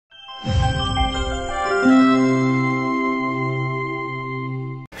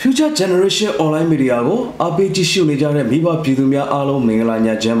Future Generation Online Media ကိုအပိကြည့်ရှုနေကြတဲ့မိဘပြည်သူများအားလုံးမင်္ဂလာ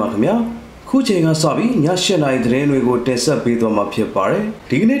ညချမ်းပါခင်ဗျာခုချိန်ကစပြီးည7:00 နာရီသတင်းတွေကိုတင်ဆက်ပေးသွားမှာဖြစ်ပါတယ်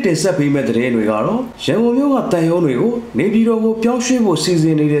ဒီကနေ့တင်ဆက်ပေးမယ့်သတင်းတွေကတော့ရန်ကုန်မြို့ကတန်ရုံးတွေကိုနေပြည်တော်ကိုပြောင်းရွှေ့ဖို့စီစ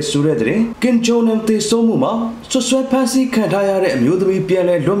ဉ်နေတဲ့ဆိုတဲ့သတင်းကင်ဂျိုနမ်တေဆိုးမှုမှာဆွဆွဲဖမ်းဆီးခံထားရတဲ့အမျိုးသ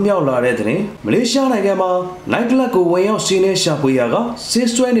မီးပြန်လည်လွတ်မြောက်လာတဲ့သတင်းမလေးရှားနိုင်ငံမှာ night club ကိုဝင်ရောက်စီးနင်းရှာဖွေရာကဆေး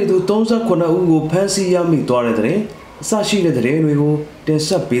ဆွဲနေသူ39ဦးကိုဖမ်းဆီးရမိသွားတဲ့သတင်းအစရှိတဲ့သတင်းတွေကိုတင်ဆ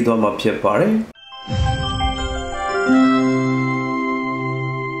က်ပေးသွားမှာဖြစ်ပါ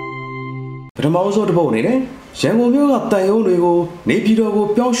တယ်ပထမဆုံးတစ်ပုဒ်အနေနဲ့ရန်ကုန်မြို့ကတန်ရုံးတွေကိုနေပြည်တော်ကို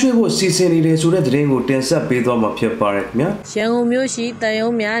ပြောင်းရွှေ့ဖို့စီစဉ်နေတယ်ဆိုတဲ့သတင်းကိုတင်ဆက်ပေးသွားမှာဖြစ်ပါတယ်ခင်ဗျာရန်ကုန်မြို့ရှိ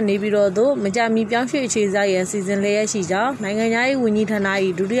တန်ရုံးများနေပြည်တော်သို့မကြာမီပြောင်းရွှေ့အခြေစိုက်ရန်စီစဉ်လျက်ရှိကြောင်းနိုင်ငံသားရေးဝန်ကြီးဌာန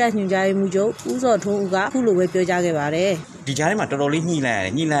၏ဒုတိယညွှန်ကြားရေးမှူးချုပ်ဦးစောထွန်းဦးကအခုလိုပဲပြောကြားခဲ့ပါတယ်ဒီကြားထဲမှာတော်တော်လေးညှိ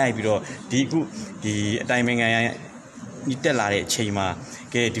လိုက်ရတယ်ပြီးတော့ဒီအတိုင်းပင်ခံဒီတက်လာတဲ့အချိန်မှာ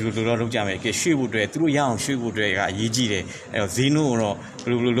ကဲဒီလိုတော့လုပ်ကြမယ်ကဲရွှေ့ဖို့အတွက်သူတို့ရအောင်ရွှေ့ဖို့အတွက်ကအရေးကြီးတယ်အဲ့တော့ဈေးနှုန်းတော့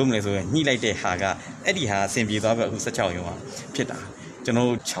ဘယ်လိုလုပ်မလဲဆိုရင်ညှိလိုက်တဲ့ဟာကအဲ့ဒီဟာအဆင်ပြေသွားပြီအခု16ရုံကဖြစ်တာကျွန်တော်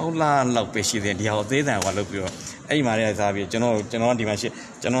6လလောက်ပဲရှိသေးတယ်ဒီဟာကိုအသေးစံဟောလုပ်ပြီးတော့အဲ့ဒီမှာလည်းစားပြီးကျွန်တော်ဒီမှာ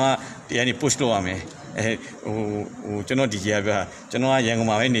ရှိကျွန်တော်ကဒီကနေ push လုပ်ရမယ်ကျွန်တော်ဒီကြီးကကျွန်တော်က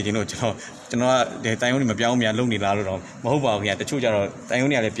ရန်ကုန်မှာပဲနေခြင်းလို့ကျွန်တော်ကတိုင်ရုံးတွေမပြောင်းမြန်လုပ်နေလားလို့တော့မဟုတ်ပါဘူးခင်ဗျာတချို့ကျတော့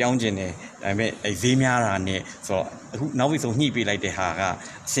တိုင်ရုံးတွေကလည်းပြောင်းကျင်တယ်ဒါပေမဲ့ဈေးများတာနဲ့ဆိုတော့အခုနောက်ပြီးဆုံးညှိပေးလိုက်တဲ့ဟာက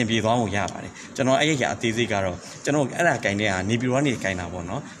အဆင်ပြေသွားဖို့ရပါတယ်ကျွန်တော်အဲ့ဒီကအသေးစိတ်ကတော့ကျွန်တော်အဲ့ဒါကင်တဲ့ဟာနေပြည်တော်ကနေ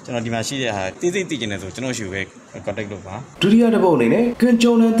ကင်တာပေါ့နော်ကျွန်တော်ဒီမှာရှိတဲ့ဟာသေးစိတ်သိကျင်တယ်ဆိုကျွန်တော်ရှိပဲ contact လုပ်ပါဒုတိယတစ်ပုဒ်အနေနဲ့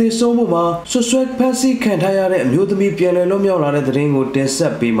ကင်ဂျုံနန်တေဆုံးမှုမှာဆွဆွဲဖမ်းဆီးခံထားရတဲ့အမျိုးသမီးပြန်လည်လွတ်မြောက်လာတဲ့သတင်းကိုတင်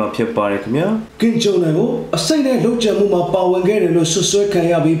ဆက်ပေးမှာဖြစ်ပါတယ်ခင်ဗျာကင်ဂျုံနန်ကိုအစိမ့်နဲ့လှုပ်ကြံမှုမှာပါဝင်ခဲ့တယ်လို့ဆွဆွဲခံ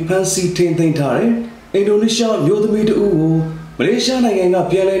ရပြီးဖမ်းဆီးထိန်းသိမ်းထားတဲ့အင်ဒိုနီးရှားမျိုးသမီးတဦးကိုမလေးရှားနိုင်ငံက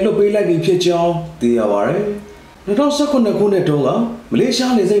ပြန်လည်လွှတ်ပေးလိုက်ပြီးဖြစ်ကြောင်းသိရပါတယ်2019ခုနှစ်တုန်းကမလေး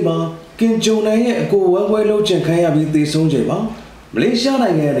ရှားနေစိတ်မှာကင်ဂျုံနန်ရဲ့အကိုဝမ်းကွဲလှုပ်ကြံခံရပြီးသေဆုံးချိန်မှာမလေးရှား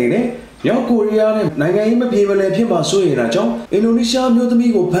နိုင်ငံအနေနဲ့မြောက်ကိုရီးယားနဲ့နိုင်ငံရေးမပြေမလည်ဖြစ်မှာစိုးရိမ်တာကြောင့်အင်ဒိုနီးရှားမျိုးသ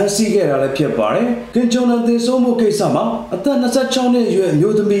မီးကိုဖမ်းဆီးခဲ့တာလည်းဖြစ်ပါတယ်ကင်ဂျုံနန်သေဆုံးမှုကိစ္စမှာအသက်26နှစ်အရွယ်အ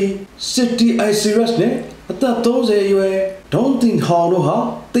မျိုးသမီး Siti Aisiras နဲ့အသက်30အရွယ်ဒေါန်တင်ဟောင်တို့ဟာ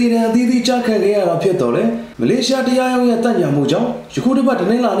တေရန်သီးသီးကြခံခဲ့ရတာဖြစ်တော့လေမလေးရှားတရားရုံးရဲ့တပ်ညှမှုကြောင့်ယခုတစ်ပတ်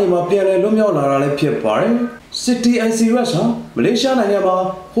တနင်္လာနေ့မှာပြန်လည်လွတ်မြောက်လာတာလည်းဖြစ်ပါတယ်Siti Aisiras ဟာမလေးရှားနိုင်ငံမှာ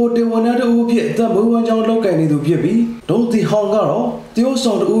ဟိုတယ်ဝန်ထမ်းတဦးဖြစ်အသက်မွေးဝမ်းကြောင်းလုပ်ကိုင်နေသူဖြစ်ပြီးဒေါန်တင်ဟောင်ကတော့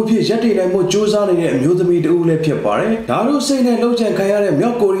တရုတ်ဆောင်တဦးဖြစ်ရက်တည်နိုင်မှုစ조사နေတဲ့အမျိုးသမီးတဦးလည်းဖြစ်ပါတယ်ဒါတို့စိတ်နဲ့လှုပ်ကြံခံရတဲ့မြော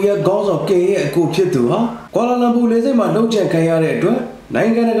က်ကိုရီးယားခေါင်းဆောင်ကင်ရဲ့အကူဖြစ်သူဟာကွာလာလမ်ပူလေဆိပ်မှာလှုပ်ကြံခံရတဲ့အတွက်နို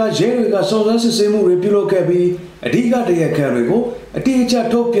င်ငံတကာရဲတွေကစုံစမ်းစစ်ဆေးမှုတွေပြုလုပ်ခဲ့ပြီးအဓိကတရားခံတွေကိုအတိအကျ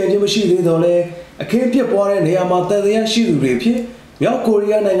ထုတ်ပြန်ခြင်းမရှိသေးတော့လဲအခင်းဖြစ်ပွားတဲ့နေရာမှာတန်တရားရှိသူတွေဖြစ်မြောက်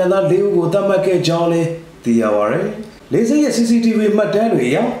ကိုရီးယားနိုင်ငံသား၄ဦးကိုသတ်မှတ်ခဲ့ကြောင်းလည်းသိရပါတယ်။လေဆိပ်ရဲ့ CCTV မှတ်တမ်း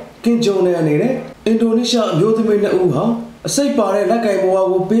တွေအရကင်ဂျုံနန်အနေနဲ့အင်ဒိုနီးရှားအမျိုးသမီး2ဦးဟာအစိပ်ပါတဲ့လက်ကင်ဘဝ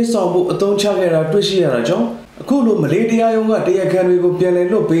ကိုပေးဆောင်ဖို့အသုံးချခဲ့တာတွေ့ရှိရတာကြောင့်အခုလိုမလေးတရားရုံးကတရားခံတွေကိုပြန်လည်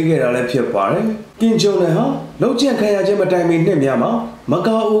လွှတ်ပေးခဲ့တာလည်းဖြစ်ပါတယ်။ကင်ဂျုံနန်ဟာလုံခြံခံရခြင်းမတိုင်မီနှစ်များမှာမ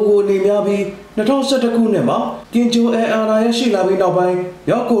ကာအိုကိုနေများပြီး2011ခုနှစ်မှာကင်ဂျုံအာဏာရရှိလာပြီးနောက်ပို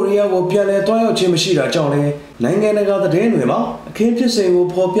င်းမြောက်ကိုရီးယားကိုပြန်လည်တွားရောက်ခြင်းမရှိတာကြောင့်လည်းနိုင်ငံတကာသတင်းတွေမှာအခင်းဖြစ်စဉ်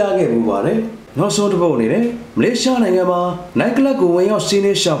ကိုဖော်ပြခဲ့ပူပါတယ်။နောက်ဆုံးတစ်ပုဒ်အနေနဲ့မလေးရှားနိုင်ငံမှာ night club ကိုဝင်ရောက်စီး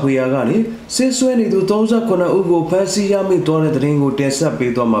နင်းရှာဖွေရာကနေဆေးဆွဲနေသူ39ဦးကိုဖမ်းဆီးရမိသွားတဲ့သတင်းကိုတင်ဆက်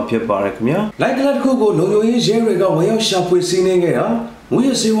ပေးသွားမှာဖြစ်ပါတယ်ခင်ဗျာ night club တစ်ခုကိုလုံခြုံရေးရဲတွေကဝင်ရောက်ရှာဖွေစီးနင်းခဲ့တာမူ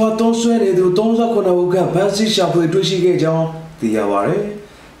ရစေဝါသုံးဆွဲနေသူ39ဦးကဖမ်းဆီးရှာဖွေတွေ့ရှိခဲ့ကြောင်းသိရပါ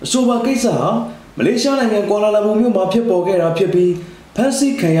တယ်အဆိုပါကိစ္စဟာမလေးရှားနိုင်ငံကွာလာလမ်ပူမြို့မှာဖြစ်ပေါ်ခဲ့တာဖြစ်ပြီးဖမ်း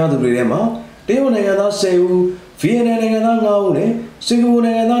ဆီးခံရသူတွေထဲမှာတရုတ်နိုင်ငံသား10ဦးဗီယက်နမ်နိုင်ငံသား9ဦးနဲ့စင်ကာပူ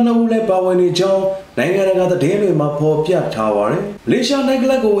နိုင်ငံသား2ဦးလည်းပါဝင်နေကြောင်းနိုင်ငံတကာသတင်းတွေမှာဖော်ပြထားပါတယ်။မလေးရှား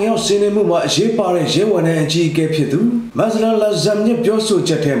နိုင်ငံကိုဝင်ရောက်စီးနင်းမှုမှာအရေးပါတဲ့ရဲဝန်ထမ်းအကြီးအကဲဖြစ်သူမက်ဇလန်လာဇမ်ညပြော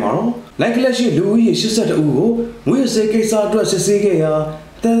ဆိုချက်ထဲမှာတော့နိုင်ငံလက်ရှိလူဦးရေ82ဦးကိုငွေစေကိစ္စအတွက်စစ်ဆေး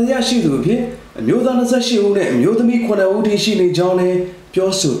ခဲ့ရာတန်တရားရှိသူအဖြစ်အမျိုးသား28ဦးနဲ့အမျိုးသမီး9ဦးထိရှိနေကြောင်းလည်းပြော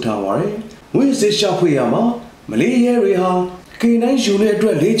ဆိုထားပါတယ်။ငွေစေရှာဖွေရမှာမလေးရဲတွေဟာK9 ယူနစ်အတွ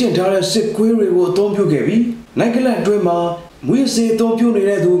က်လေ့ကျင့်ထားတဲ့စစ်ကွေးတွေကိုအသုံးပြုခဲ့ပြီးနိုင်ငံလက်အတွင်းမှာမွေးစေအသုံး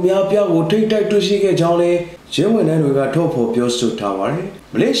ပြုနေတဲ့သူအများပြားကိုထိတ်တိုက်တွေ့ရှိခဲ့ကြောင်းလည်းရဲဝန်ထမ်းတွေကထုတ်ဖော်ပြောဆိုထားပါတယ်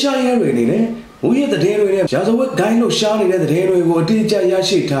။မလေးရှားရဲတွေအနေနဲ့မူရသတင်းတွေနဲ့ရာဇဝတ်ဂိုင်းလို့ရှားနေတဲ့သတင်းတွေကိုအတိအကျရ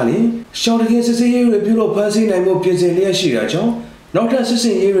ရှိထားရင်ရှောင်းတကယ်စစ်ဆေးရေးတွေပြုလုပ်ဖန်ဆီးနိုင်မှုပြင်ဆင်လျက်ရှိတာကြောင့်နောက်ထပ်စစ်စ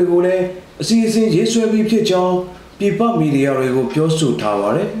င်ရေးတွေကိုလည်းအစီအစဉ်ရေးဆွဲပြီးဖြစ်ကြောင်းပြည်ပမီဒီယာတွေကိုပြောဆိုထားပါ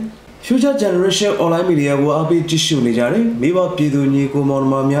တယ်။ Future Generation Online Media ကိုအားပေးကြည့်ရှုနေကြတဲ့မိဘပြည်သူညီကို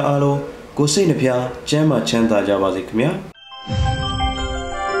မောင်နှမများအားလုံးကိုစိတ်နှပြချမ်းသာကြပါစေခင်ဗျာ။